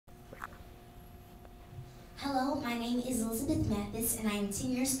Hello, my name is Elizabeth Mathis, and I am 10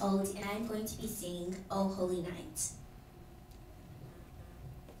 years old, and I am going to be singing "O Holy Night."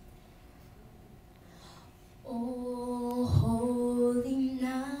 O holy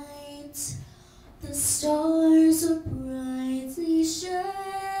night, the stars are brightly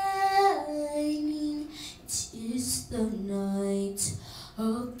shining. It is the night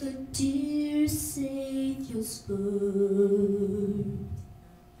of the dear Savior's birth.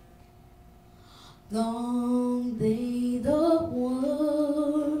 Long lay the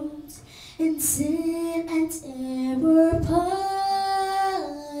world in sin and error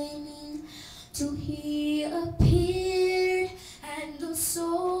pining, till he appeared and the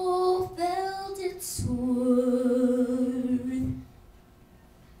soul felt its worth.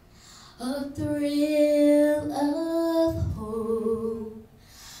 A thrill of hope,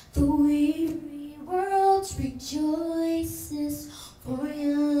 the weary world rejoices, for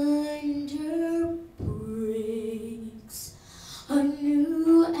yonder breaks a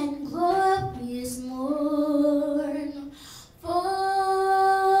new and glorious morn. Fall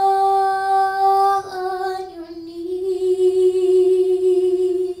on your knees,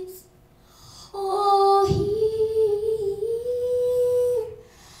 oh, hear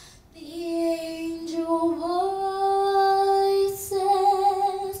the angel voices.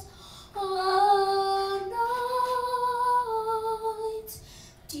 Oh, night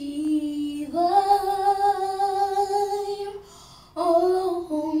divine,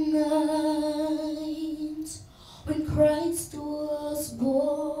 oh, night when Christ was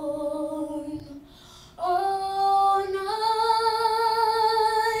born. Oh,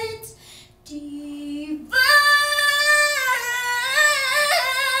 night divine,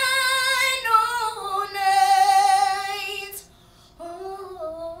 oh, night, oh,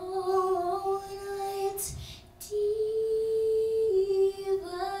 night divine.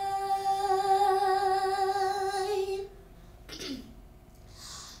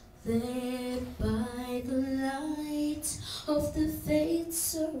 Led by the light of the faith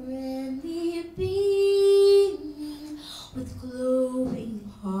serenely beaming, with glowing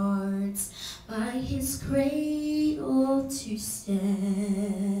hearts by his cradle to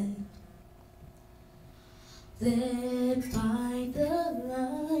stand. Led by the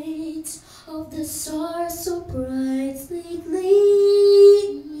light of the stars so brightly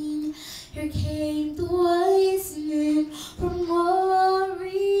gleaming, here came the wise men from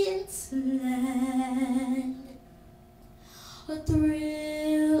Orient's land. A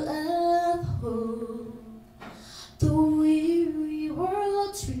thrill of hope, the weary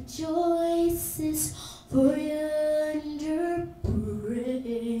world rejoices, for